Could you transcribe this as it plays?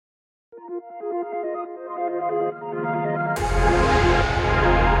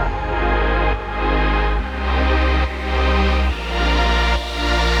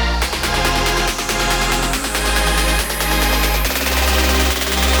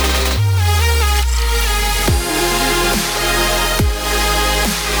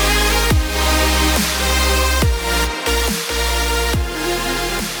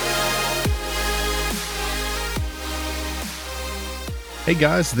Hey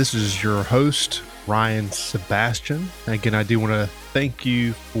guys, this is your host, Ryan Sebastian. Again, I do want to thank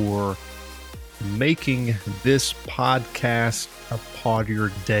you for making this podcast a part of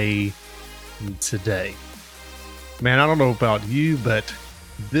your day today. Man, I don't know about you, but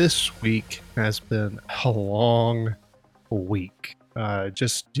this week has been a long week.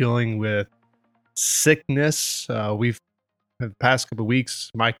 Just dealing with sickness. The past couple of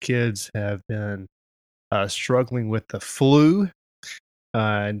weeks, my kids have been struggling with the flu.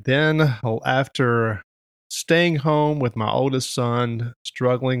 And then after staying home with my oldest son,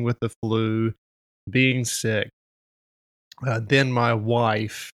 struggling with the flu, being sick, then my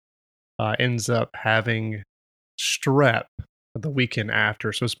wife ends up having strep the weekend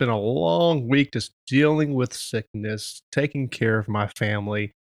after. So it's been a long week just dealing with sickness, taking care of my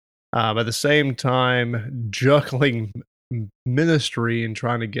family, but at the same time juggling ministry and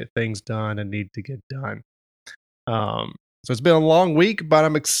trying to get things done and need to get done. So it's been a long week, but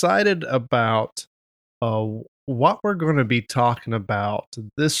I'm excited about what we're going to be talking about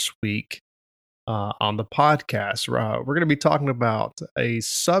this week on the podcast. We're going to be talking about a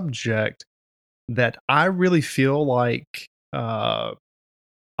subject that I really feel like a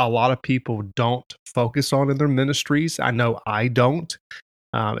lot of people don't focus on in their ministries. I know I don't.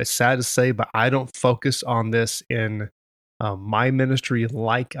 It's sad to say, but I don't focus on this in my ministry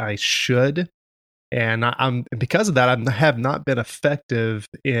like I should. And because of that, I have not been effective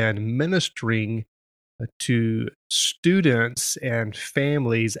in ministering to students and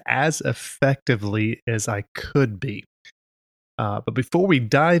families as effectively as I could be. But before we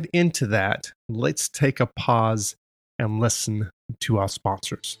dive into that, let's take a pause and listen to our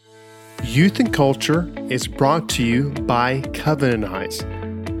sponsors. Youth and Culture is brought to you by Covenantize.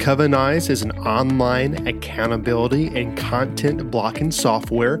 Covenantize is an online accountability and content blocking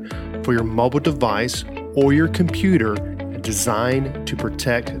software for your mobile device or your computer designed to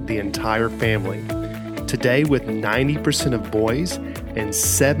protect the entire family. Today, with 90% of boys and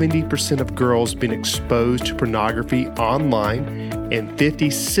 70% of girls being exposed to pornography online and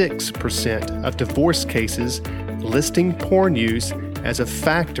 56% of divorce cases listing porn use as a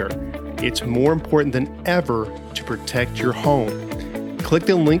factor, it's more important than ever to protect your home. Click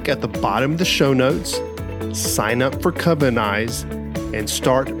the link at the bottom of the show notes, sign up for Covenantize, and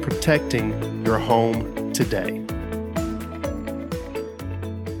start protecting your home today.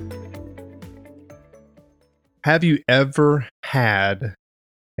 Have you ever had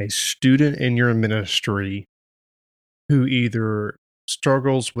a student in your ministry who either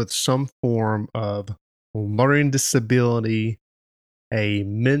struggles with some form of learning disability, a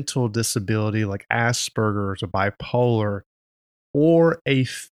mental disability like Asperger's or bipolar, or a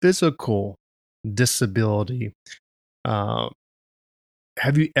physical disability?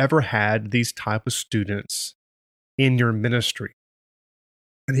 Have you ever had these type of students in your ministry?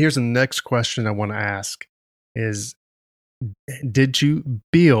 And here's the next question I want to ask is, did you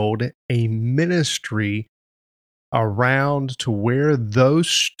build a ministry around to where those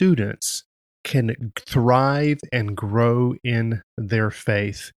students can thrive and grow in their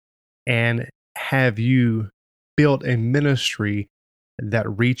faith? And have you built a ministry that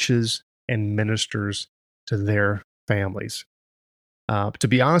reaches and ministers to their families? To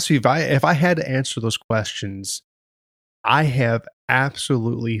be honest with you, if I had to answer those questions, I have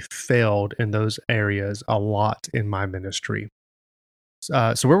absolutely failed in those areas a lot in my ministry.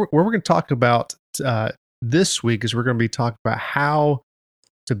 So what we're going to talk about this week is we're going to be talking about how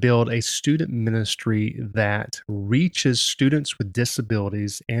to build a student ministry that reaches students with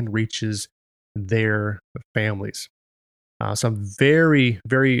disabilities and reaches their families. So I'm very,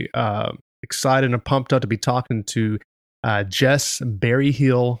 very excited and pumped up to be talking to Jess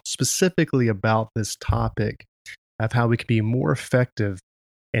Berryhill specifically about this topic of how we can be more effective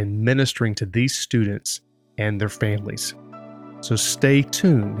in ministering to these students and their families. So stay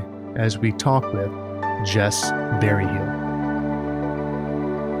tuned as we talk with Jess Berryhill.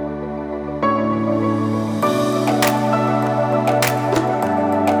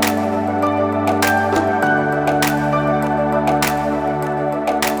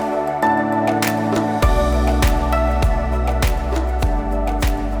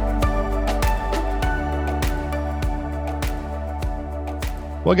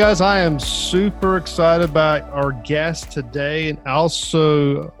 Well, guys, I am super excited about our guest today and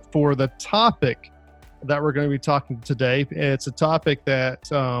also for the topic that we're going to be talking today. It's a topic that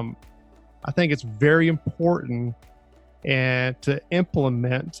I think it's very important and to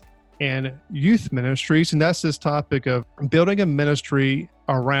implement in youth ministries, and that's this topic of building a ministry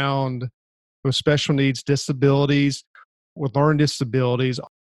around with special needs, disabilities, with learning disabilities,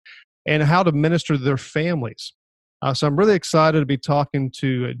 and how to minister to their families. So I'm really excited to be talking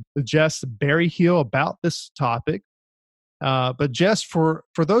to Jess Berryhill about this topic. But Jess, for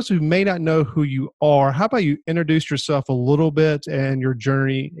those who may not know who you are, how about you introduce yourself a little bit and your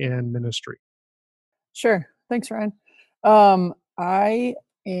journey in ministry? Sure. Thanks, Ryan. I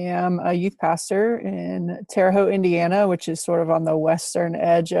am a youth pastor in Terre Haute, Indiana, which is sort of on the western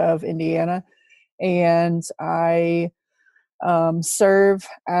edge of Indiana. And I serve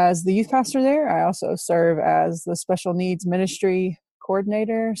as the youth pastor there. I also serve as the special needs ministry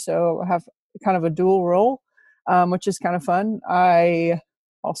coordinator. So I have kind of a dual role, which is kind of fun. I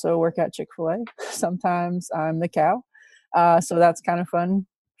also work at Chick-fil-A. Sometimes I'm the cow. So that's kind of fun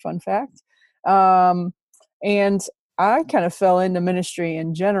fact. And I kind of fell into ministry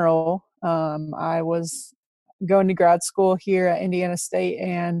in general. I was going to grad school here at Indiana State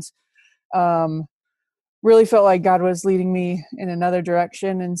and really felt like God was leading me in another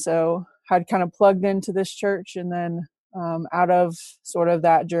direction. And so I'd kind of plugged into this church. And then out of sort of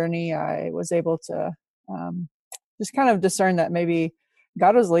that journey, I was able to just kind of discern that maybe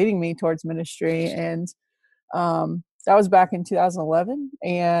God was leading me towards ministry. And that was back in 2011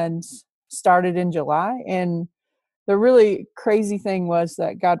 and started in July. And the really crazy thing was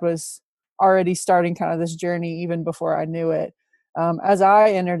that God was already starting kind of this journey even before I knew it. As I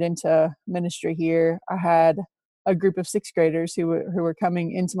entered into ministry here, I had a group of sixth graders who were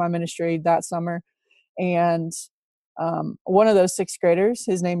coming into my ministry that summer. And one of those sixth graders,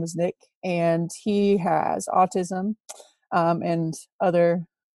 his name is Nick, and he has autism and other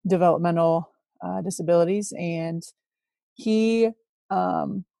developmental disabilities. And he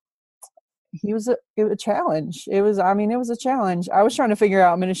it was a challenge. It was a challenge. I was trying to figure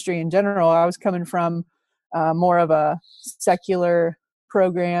out ministry in general. I was coming from more of a secular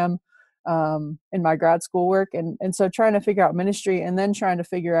program in my grad school work. And so trying to figure out ministry and then trying to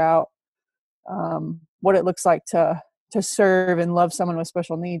figure out what it looks like to serve and love someone with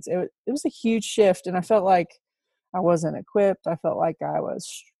special needs. It was a huge shift. And I felt like I wasn't equipped. I felt like I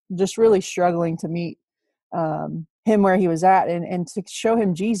was just really struggling to meet him where he was at and to show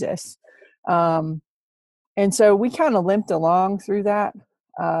him Jesus. And so we kind of limped along through that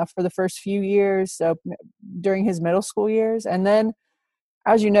for the first few years, so during his middle school years. And then,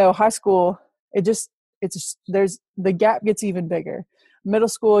 as you know, high school, there's the gap gets even bigger. Middle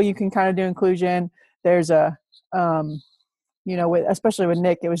school, you can kind of do inclusion. There's especially with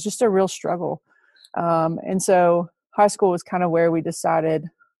Nick, it was just a real struggle. And so high school was kind of where we decided,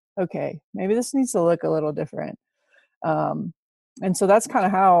 okay, maybe this needs to look a little different. And so that's kind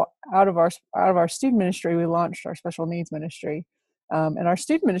of how out of our student ministry, we launched our special needs ministry. And our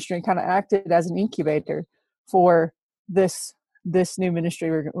student ministry kind of acted as an incubator for this new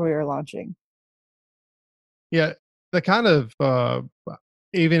ministry we were launching. Yeah, the kind of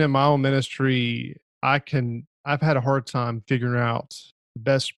even in my own ministry, I've had a hard time figuring out the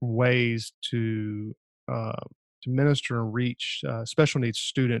best ways to minister and reach special needs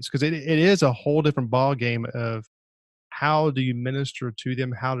students, because it is a whole different ball game of how do you minister to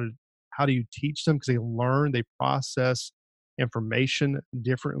them, how do you teach them, because they process information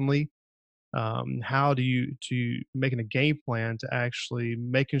differently. How do you to making a game plan to actually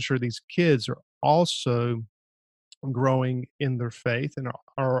making sure these kids are also growing in their faith and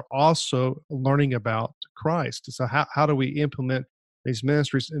are also learning about Christ. So how do we implement these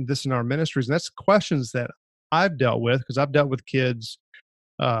ministries and this in our ministries? And that's questions that I've dealt with, because I've dealt with kids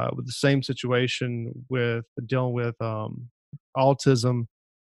with the same situation, with dealing with autism,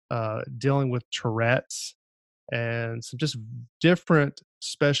 dealing with Tourette's, and some just different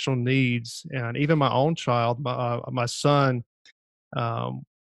special needs. And even my own child, my son,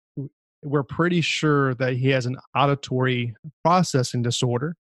 we're pretty sure that he has an auditory processing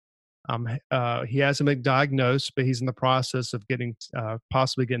disorder. He hasn't been diagnosed, but he's in the process of getting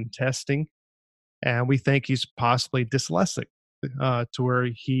possibly getting testing, and we think he's possibly dyslexic, to where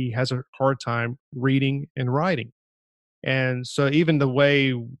he has a hard time reading and writing. And so even the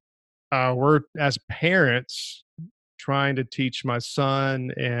way we're as parents trying to teach my son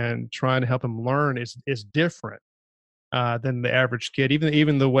and trying to help him learn is different than the average kid.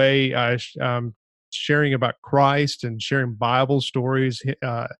 Even the way I'm sharing about Christ and sharing Bible stories,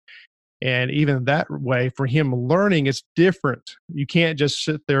 And even that way, for him, learning is different. You can't just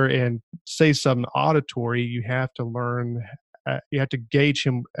sit there and say something auditory. You have to learn, you have to gauge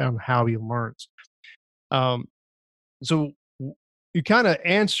him on how he learns. Um, so you kind of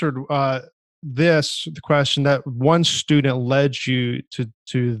answered the question that one student led you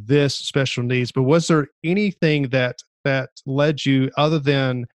to this special needs, but was there anything that led you other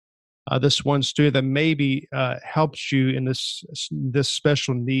than this one student that maybe helps you in this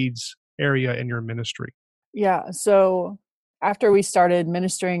special needs area in your ministry? Yeah. So after we started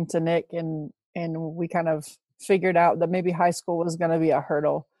ministering to Nick and we kind of figured out that maybe high school was going to be a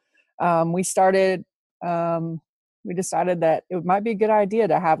hurdle, we started. We decided that it might be a good idea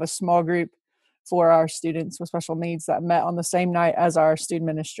to have a small group for our students with special needs that met on the same night as our student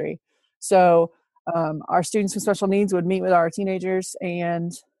ministry. So our students with special needs would meet with our teenagers,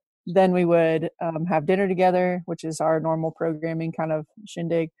 and then we would have dinner together, which is our normal programming kind of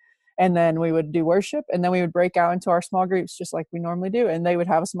shindig. And then we would do worship, and then we would break out into our small groups just like we normally do. And they would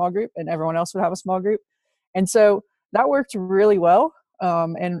have a small group, and everyone else would have a small group. And so that worked really well.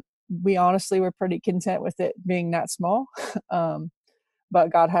 And we honestly were pretty content with it being that small.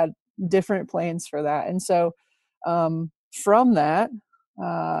 But God had different plans for that. And so from that,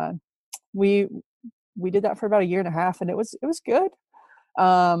 we we did that for about a year and a half, and it was good.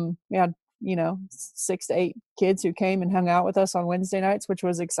 We had 6 to 8 kids who came and hung out with us on Wednesday nights, which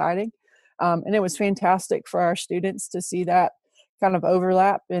was exciting, and it was fantastic for our students to see that kind of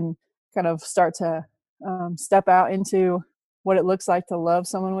overlap and kind of start to step out into what it looks like to love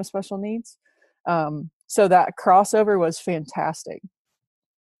someone with special needs. So that crossover was fantastic.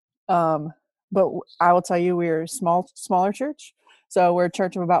 But I will tell you, we're a smaller church, so we're a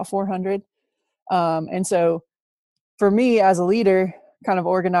church of about 400. And so for me as a leader, kind of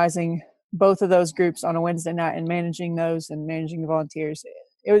organizing both of those groups on a Wednesday night and managing those and managing the volunteers,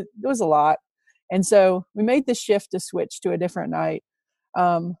 it was a lot. And so we made the shift to switch to a different night,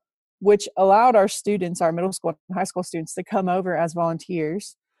 which allowed our students, our middle school and high school students, to come over as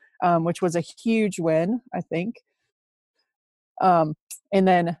volunteers, which was a huge win, I think. And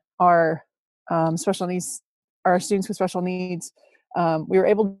then our special needs, our students with special needs, we were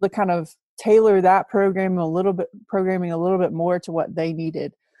able to kind of tailor that programming a little bit more to what they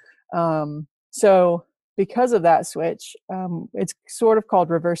needed. So because of that switch, it's sort of called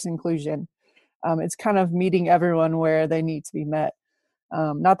reverse inclusion. It's kind of meeting everyone where they need to be met.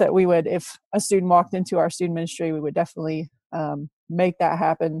 Not that we would, if a student walked into our student ministry, we would definitely make that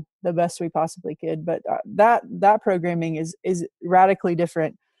happen the best we possibly could. But that programming is radically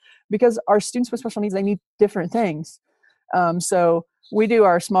different because our students with special needs, they need different things. So we do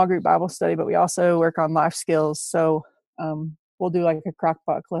our small group Bible study, but we also work on life skills. So we'll do like a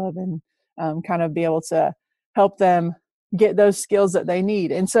crockpot club and kind of be able to help them get those skills that they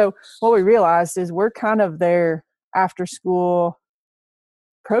need. And so what we realized is we're kind of their after school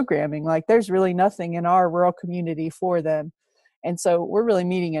programming. Like there's really nothing in our rural community for them. And so we're really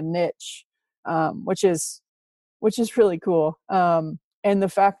meeting a niche, which is really cool. And the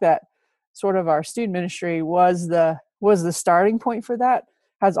fact that sort of our student ministry was the starting point for that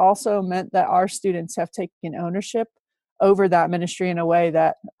has also meant that our students have taken ownership over that ministry in a way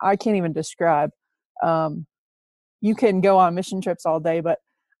that I can't even describe. You can go on mission trips all day, but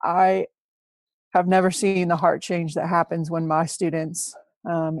I have never seen the heart change that happens when my students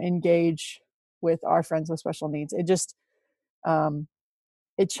engage with our friends with special needs. It just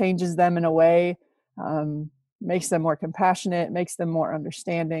it changes them in a way, makes them more compassionate, makes them more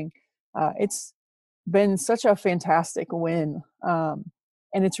understanding. It's been such a fantastic win, and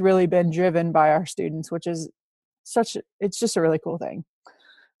it's really been driven by our students, which is it's just a really cool thing.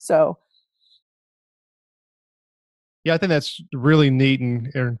 So Yeah, I think that's really neat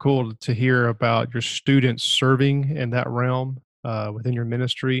and cool to hear about your students serving in that realm within your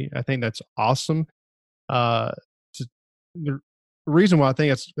ministry. I think that's awesome. Uh, the reason why I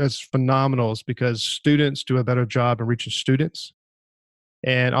think that's phenomenal is because students do a better job of reaching students,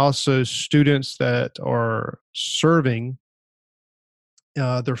 and also students that are serving,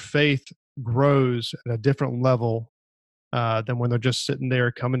 their faith grows at a different level than when they're just sitting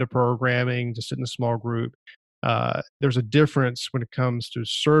there, coming to programming, just in a small group. There's a difference when it comes to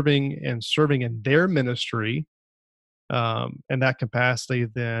serving in their ministry in that capacity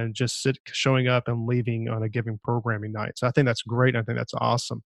than just showing up and leaving on a given programming night. So I think that's great. I think that's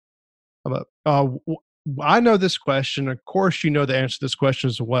awesome. But, I know this question. Of course, you know the answer to this question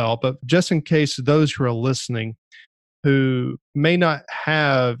as well. But just in case those who are listening who may not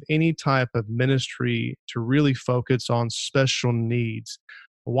have any type of ministry to really focus on special needs,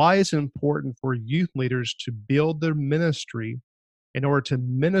 why is it important for youth leaders to build their ministry in order to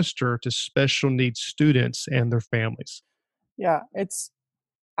minister to special needs students and their families. Yeah, it's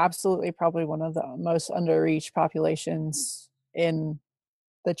absolutely probably one of the most underreached populations in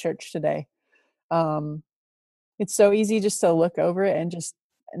the church today. Um, it's so easy just to look over it and just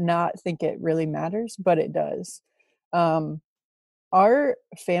not think it really matters, but it does. Um, our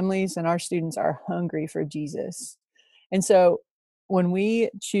families and our students are hungry for Jesus. And so when we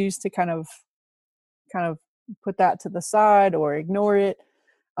choose to kind of put that to the side or ignore it,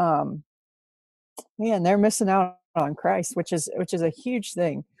 um, man, they're missing out on Christ, which is a huge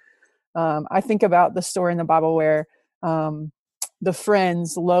thing. I think about the story in the Bible where um, the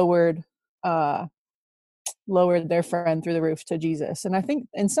friends uh, lowered their friend through the roof to Jesus, and I think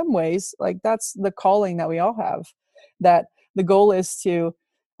in some ways, like that's the calling that we all have. That the goal is to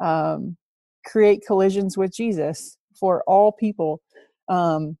um, create collisions with Jesus for all people,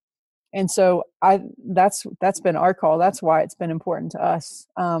 and so that's been our call. That's why it's been important to us.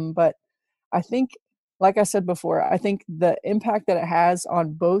 But I think, like I said before, I think the impact that it has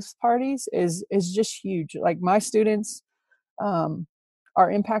on both parties is just huge. Like my students um,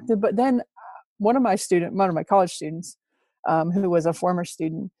 are impacted, but then one of my college students, who was a former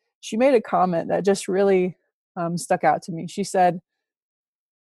student, she made a comment that just really stuck out to me. She said,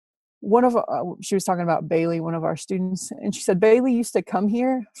 she was talking about Bailey, one of our students, and she said Bailey used to come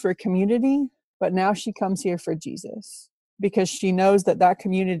here for community, but now she comes here for Jesus because she knows that that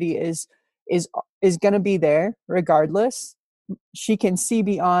community is is going to be there regardless. She can see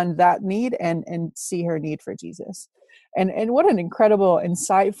beyond that need and see her need for Jesus. And what an incredible,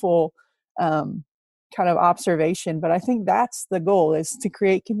 insightful kind of observation. But I think that's the goal, is to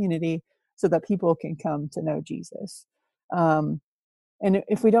create community so that people can come to know Jesus. And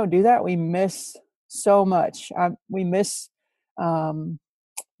if we don't do that, we miss so much. We miss um,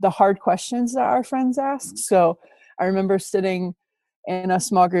 the hard questions that our friends ask. So I remember sitting in a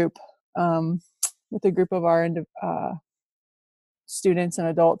small group with a group of our students and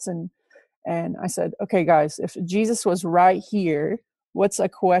adults, and I said, okay, guys, if Jesus was right here, what's a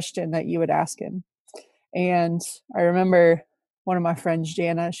question that you would ask him? And I remember one of my friends,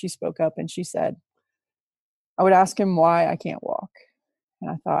 Jana, she spoke up and she said, I would ask him why I can't walk.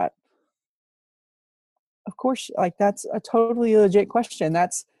 And I thought, of course, like that's a totally legit question.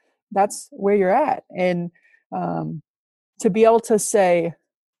 That's where you're at. And um, to be able to say,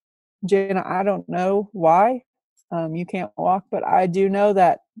 Jana, I don't know why you can't walk, but I do know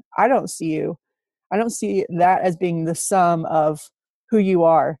that I don't see you. I don't see that as being the sum of who you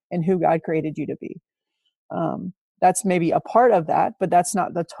are and who God created you to be. That's maybe a part of that, but that's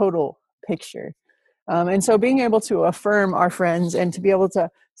not the total picture. And so being able to affirm our friends and to be able to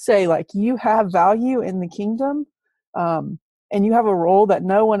say, like, you have value in the kingdom, and you have a role that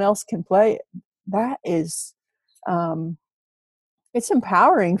no one else can play, that is, it's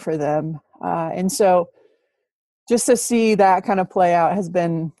empowering for them. And so just to see that kind of play out has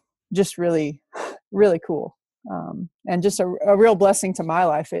been just really, really cool. And just a real blessing to my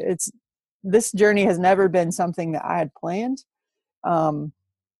life. This journey has never been something that I had planned.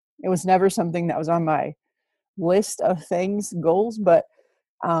 It was never something that was on my list of goals, but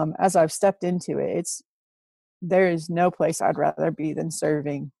as I've stepped into it, there is no place I'd rather be than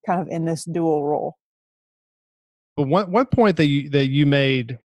serving kind of in this dual role. But one point that you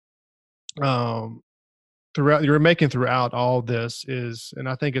made throughout you were making throughout all this is, and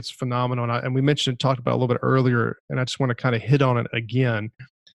I think it's phenomenal, and we talked about it a little bit earlier, and I just want to kind of hit on it again,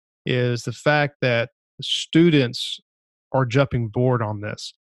 is the fact that students are jumping board on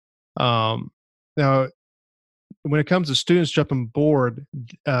this. Now, when it comes to students jumping board,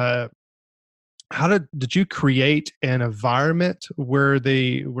 how did you create an environment where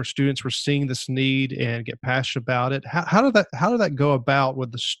students were seeing this need and get passionate about it? How did that go about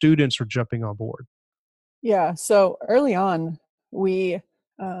when the students are jumping on board? Yeah. So early on, we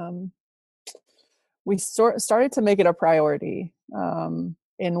um, started to make it a priority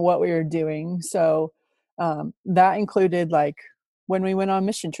in what we were doing. So that included, like, when we went on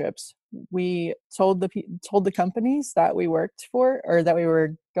mission trips, we told the companies that we worked for or that we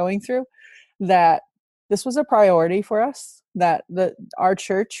were going through that this was a priority for us, that our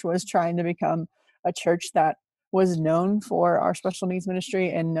church was trying to become a church that was known for our special needs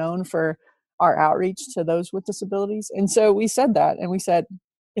ministry and known for our outreach to those with disabilities. And so we said that, and we said,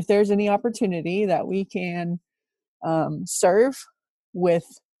 if there's any opportunity that we can serve with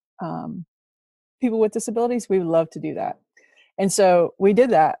people with disabilities, we would love to do that. And so we did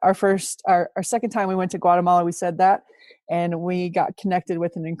that. Our second time we went to Guatemala, we said that, and we got connected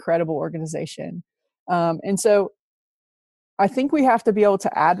with an incredible organization. And so I think we have to be able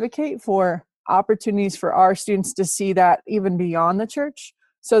to advocate for opportunities for our students to see that even beyond the church,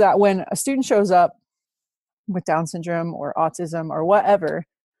 so that when a student shows up with Down syndrome or autism or whatever,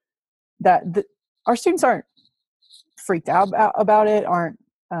 that our students aren't freaked out about it, aren't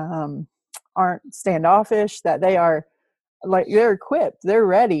standoffish, that they are like, they're equipped, they're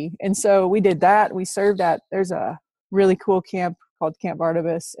ready. And so we did that. We served at, there's a really cool camp called Camp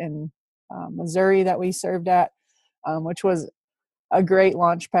Barnabas in Missouri that we served at, which was a great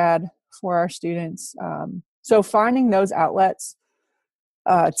launch pad for our students. So finding those outlets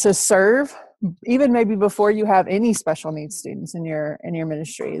to serve, even maybe before you have any special needs students in your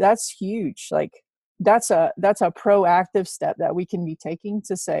ministry, that's huge. Like that's a proactive step that we can be taking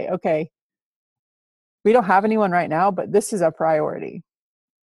to say, okay, we don't have anyone right now, but this is a priority.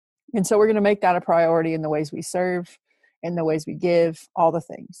 And so we're going to make that a priority in the ways we serve, in the ways we give, all the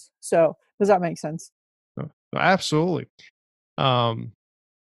things. So does that make sense? Absolutely.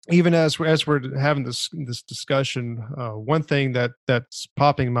 Even as we're having this discussion, one thing that's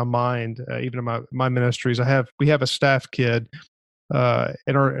popping in my mind, even in my ministries, we have a staff kid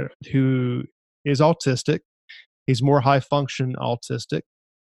who is autistic. He's more high function autistic,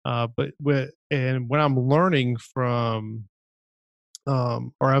 but when I'm learning from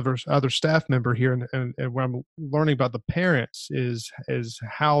our other staff member here, and when I'm learning about the parents is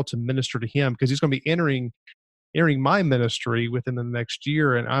how to minister to him, because he's going to be entering my ministry within the next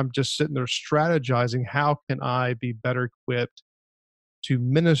year. And I'm just sitting there strategizing, how can I be better equipped to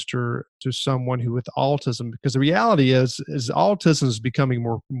minister to someone who with autism? Because the reality is autism is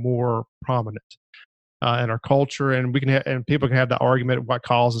becoming more prominent in our culture, and and people can have the argument what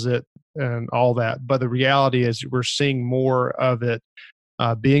causes it and all that. But the reality is we're seeing more of it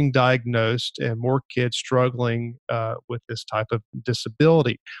being diagnosed, and more kids struggling with this type of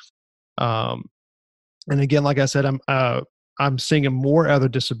disability. And again, like I said, I'm seeing more other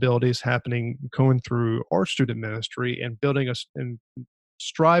disabilities happening going through our student ministry, and building us and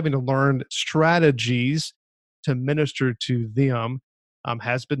striving to learn strategies to minister to them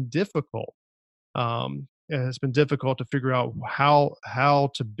has been difficult. It's been difficult to figure out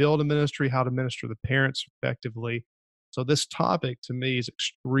how to build a ministry, how to minister to the parents effectively. So this topic to me is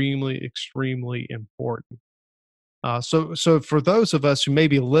extremely, extremely important. So for those of us who may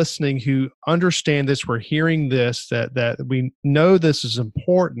be listening, who understand this, we're hearing this, that we know this is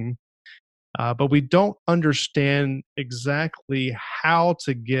important, but we don't understand exactly how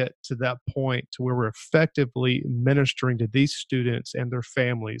to get to that point to where we're effectively ministering to these students and their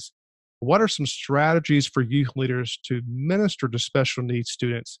families. What are some strategies for youth leaders to minister to special needs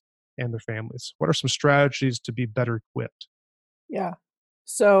students and their families? What are some strategies to be better equipped? Yeah.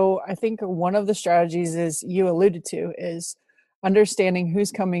 So I think one of the strategies is you alluded to is understanding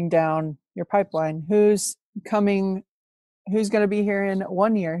who's coming down your pipeline, who's going to be here in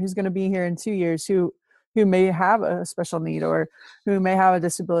 1 year, who's going to be here in 2 years, who may have a special need or who may have a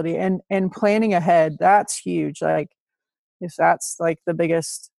disability, and planning ahead. That's huge. Like if that's like the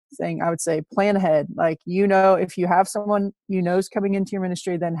biggest thing, I would say plan ahead. Like, if you have someone is coming into your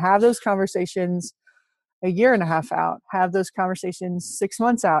ministry, then have those conversations a year and a half out, have those conversations 6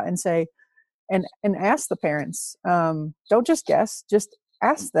 months out, and say, and ask the parents. Don't just guess, just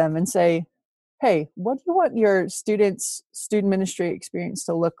ask them and say, hey, what do you want your student ministry experience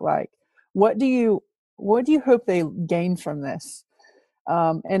to look like? What do you hope they gain from this?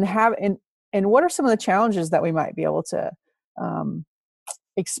 And what are some of the challenges that we might be able to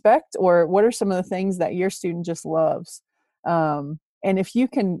expect, or what are some of the things that your student just loves? And if you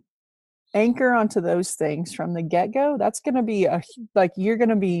can anchor onto those things from the get-go, that's going to be you're going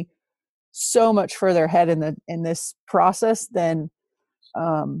to be so much further ahead in this process than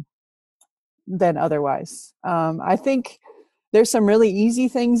otherwise. I think there's some really easy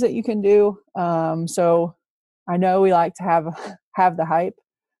things that you can do. So I know we like to have the hype.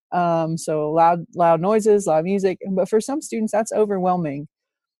 So loud noises, loud music, but for some students that's overwhelming.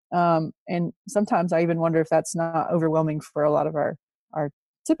 And sometimes I even wonder if that's not overwhelming for a lot of our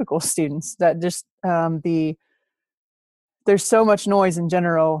typical students, that just there's so much noise in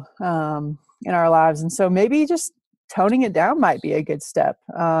general in our lives. And so maybe just toning it down might be a good step.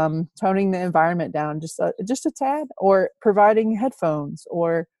 Toning the environment down just a tad, or providing headphones,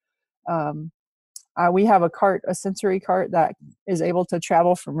 or we have a sensory cart that is able to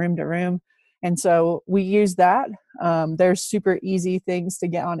travel from room to room. And so we use that. There's super easy things to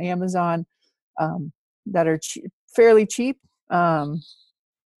get on Amazon that are fairly cheap.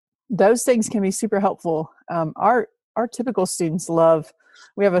 Those things can be super helpful. Our typical students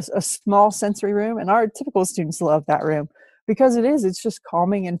we have a small sensory room, and our typical students love that room because it's just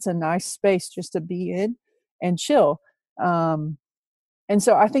calming, and it's a nice space just to be in and chill. And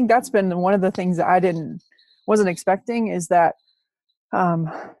so I think that's been one of the things that wasn't expecting, is that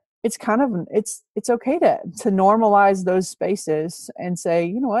um, it's kind of it's okay to normalize those spaces and say,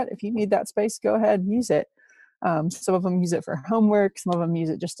 you know what, if you need that space, go ahead and use it. Some of them use it for homework, some of them use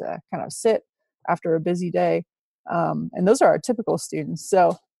it just to kind of sit after a busy day, and those are our typical students.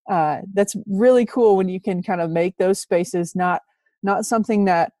 So that's really cool when you can kind of make those spaces not something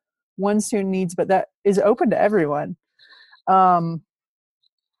that one student needs, but that is open to everyone.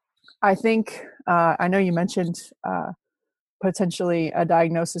 I think I know you mentioned potentially a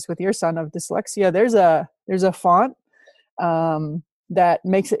diagnosis with your son of dyslexia. There's a font that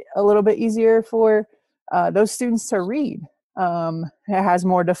makes it a little bit easier for those students to read. It has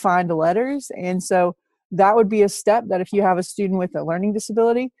more defined letters, and so that would be a step that if you have a student with a learning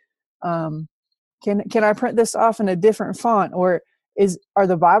disability, can I print this off in a different font, or are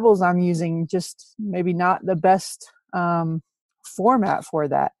the Bibles I'm using just maybe not the best format for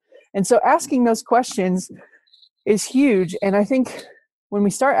that? And so asking those questions is huge. And I think when we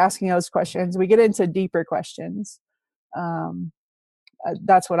start asking those questions, we get into deeper questions.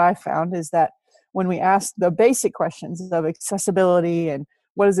 That's what I found, is that when we ask the basic questions of accessibility and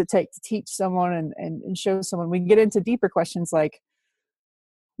what does it take to teach someone and show someone, we get into deeper questions like,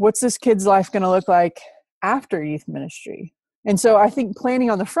 what's this kid's life going to look like after youth ministry? And so I think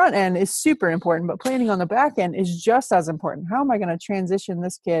planning on the front end is super important, but planning on the back end is just as important. How am I going to transition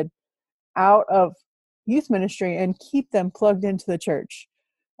this kid out of youth ministry and keep them plugged into the church,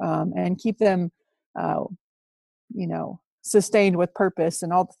 and keep them, sustained with purpose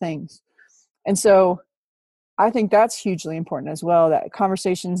and all the things? And so I think that's hugely important as well, that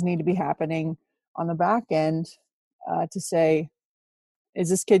conversations need to be happening on the back end to say, is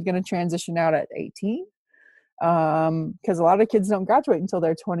this kid going to transition out at 18? Because a lot of kids don't graduate until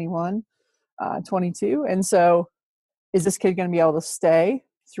they're 21, 22. And so is this kid going to be able to stay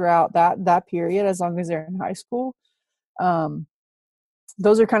throughout that period as long as they're in high school?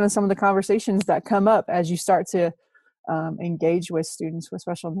 Those are kind of some of the conversations that come up as you start to engage with students with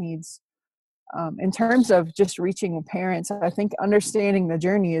special needs. In terms of just reaching parents, I think understanding the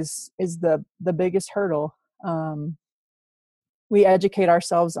journey is the biggest hurdle. We educate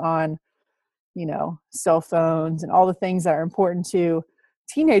ourselves on, cell phones and all the things that are important to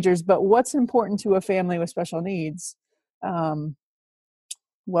teenagers, but what's important to a family with special needs? Medicaid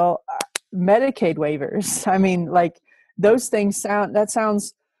waivers. I mean, like, those things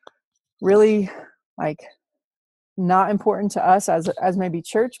sounds really like not important to us as maybe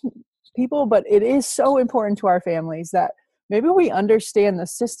church people, but it is so important to our families that maybe we understand the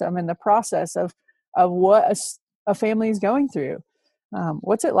system and the process of what a family is going through.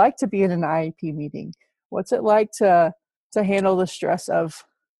 What's it like to be in an IEP meeting? What's it like to handle the stress of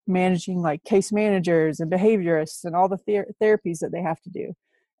managing like case managers and behaviorists and all the therapies that they have to do?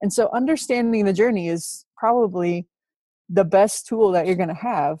 And so understanding the journey is probably the best tool that you're going to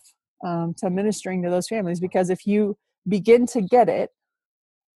have to ministering to those families, because if you begin to get it,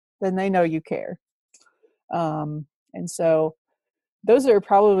 then they know you care. And so those are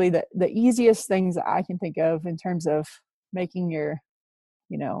probably the easiest things that I can think of in terms of making your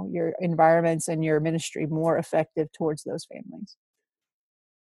environments and your ministry more effective towards those families.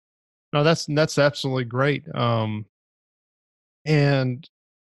 No, that's absolutely great. And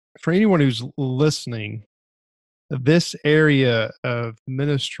for anyone who's listening, this area of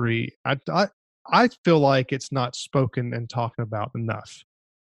ministry, I feel like it's not spoken and talked about enough.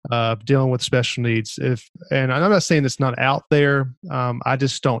 Dealing with special needs. And I'm not saying it's not out there. I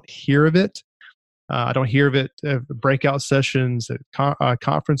just don't hear of it. I don't hear of it breakout sessions at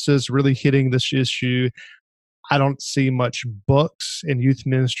conferences really hitting this issue. I don't see much books in youth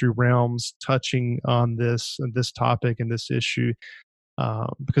ministry realms touching on this topic and this issue,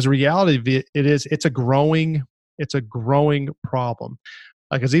 because the reality of it's a growing problem.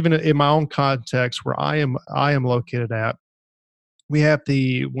 Because even in my own context, where I am located at, we have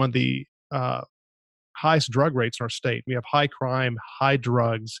one of the highest drug rates in our state. We have high crime, high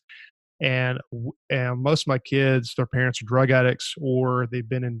drugs, and most of my kids, their parents are drug addicts, or they've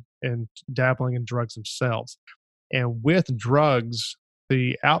been in dabbling in drugs themselves. And with drugs,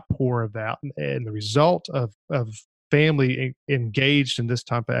 the outpour of that and the result of family engaged in this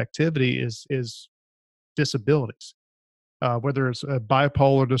type of activity is disabilities, whether it's a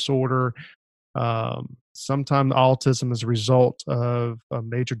bipolar disorder, sometimes autism as a result of a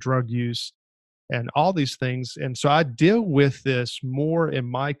major drug use, and all these things. And so I deal with this more in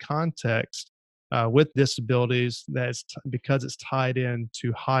my context with disabilities, because it's tied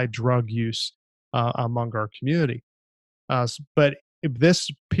into high drug use among our community. But this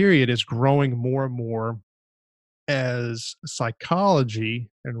period is growing more and more as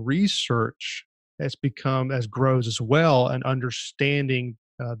psychology and research has grows as well, and understanding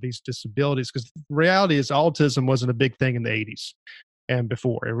these disabilities, because the reality is autism wasn't a big thing in the 80s and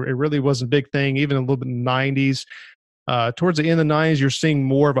before. It really wasn't a big thing, even a little bit in the 90s. Towards the end of the 90s, you're seeing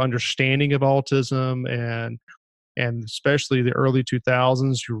more of understanding of autism, and especially the early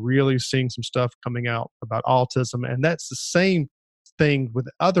 2000s, you're really seeing some stuff coming out about autism. And that's the same thing with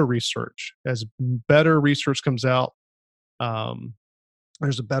other research. As better research comes out,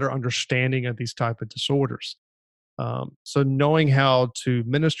 there's a better understanding of these type of disorders. So knowing how to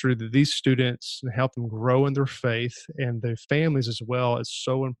minister to these students and help them grow in their faith and their families as well is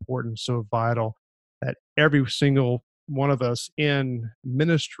so important, so vital, that every single one of us in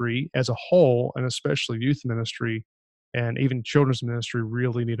ministry as a whole, and especially youth ministry and even children's ministry,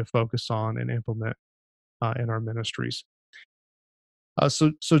 really need to focus on and implement in our ministries.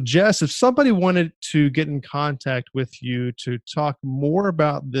 So Jess, if somebody wanted to get in contact with you to talk more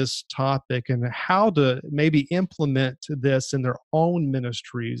about this topic and how to maybe implement this in their own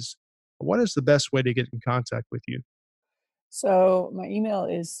ministries, what is the best way to get in contact with you? So my email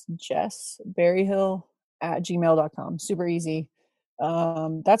is jessberryhill@gmail.com. Super easy.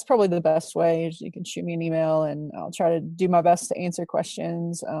 That's probably the best way. Is you can shoot me an email and I'll try to do my best to answer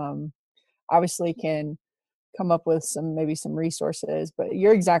questions. Obviously can come up with maybe some resources, but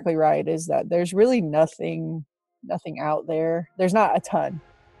you're exactly right, is that there's really nothing out there. There's not a ton.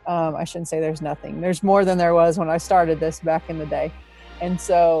 I shouldn't say there's nothing. There's more than there was when I started this back in the day. And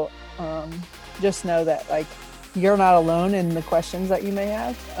so just know that like you're not alone in the questions that you may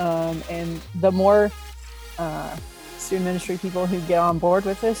have. And the more student ministry people who get on board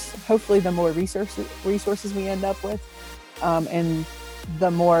with this, hopefully the more resources we end up with, and the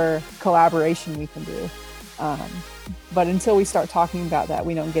more collaboration we can do. But until we start talking about that,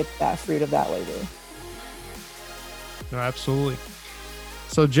 we don't get that fruit of that labor. No, absolutely.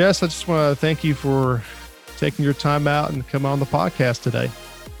 So Jess, I just want to thank you for taking your time out and come on the podcast today.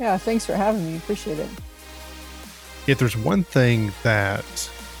 Yeah, thanks for having me. Appreciate it. If there's one thing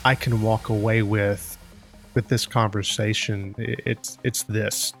that I can walk away with this conversation, it's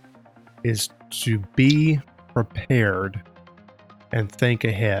this, is to be prepared and think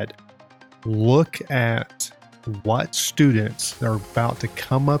ahead. Look at what students are about to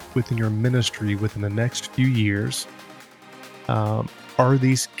come up within your ministry within the next few years. Are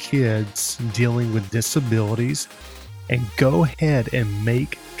these kids dealing with disabilities? And go ahead and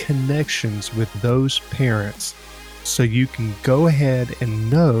make connections with those parents so you can go ahead and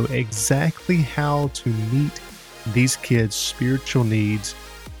know exactly how to meet these kids' spiritual needs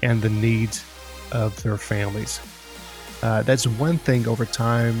and the needs of their families. That's one thing over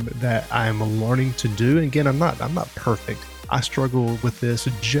time that I'm learning to do. And again, I'm not perfect. I struggle with this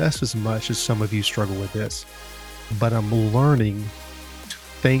just as much as some of you struggle with this, but I'm learning to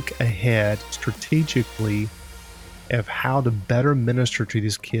think ahead strategically of how to better minister to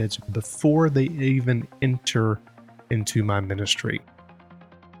these kids before they even enter into my ministry.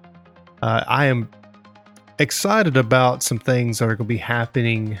 I am excited about some things that are going to be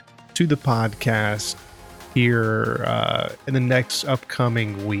happening to the podcast here in the next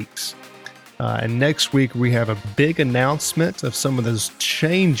upcoming weeks. And next week, we have a big announcement of some of those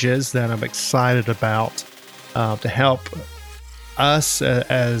changes that I'm excited about to help us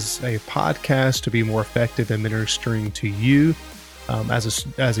as a podcast to be more effective in ministering to you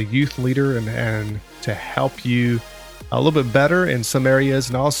as a youth leader, and to help you a little bit better in some areas,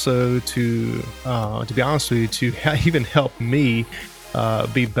 and also to be honest with you, to even help me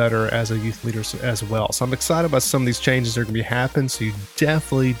be better as a youth leader as well. So I'm excited about some of these changes that are going to be happening. So you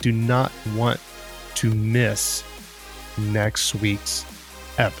definitely do not want to miss next week's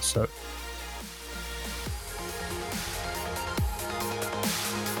episode.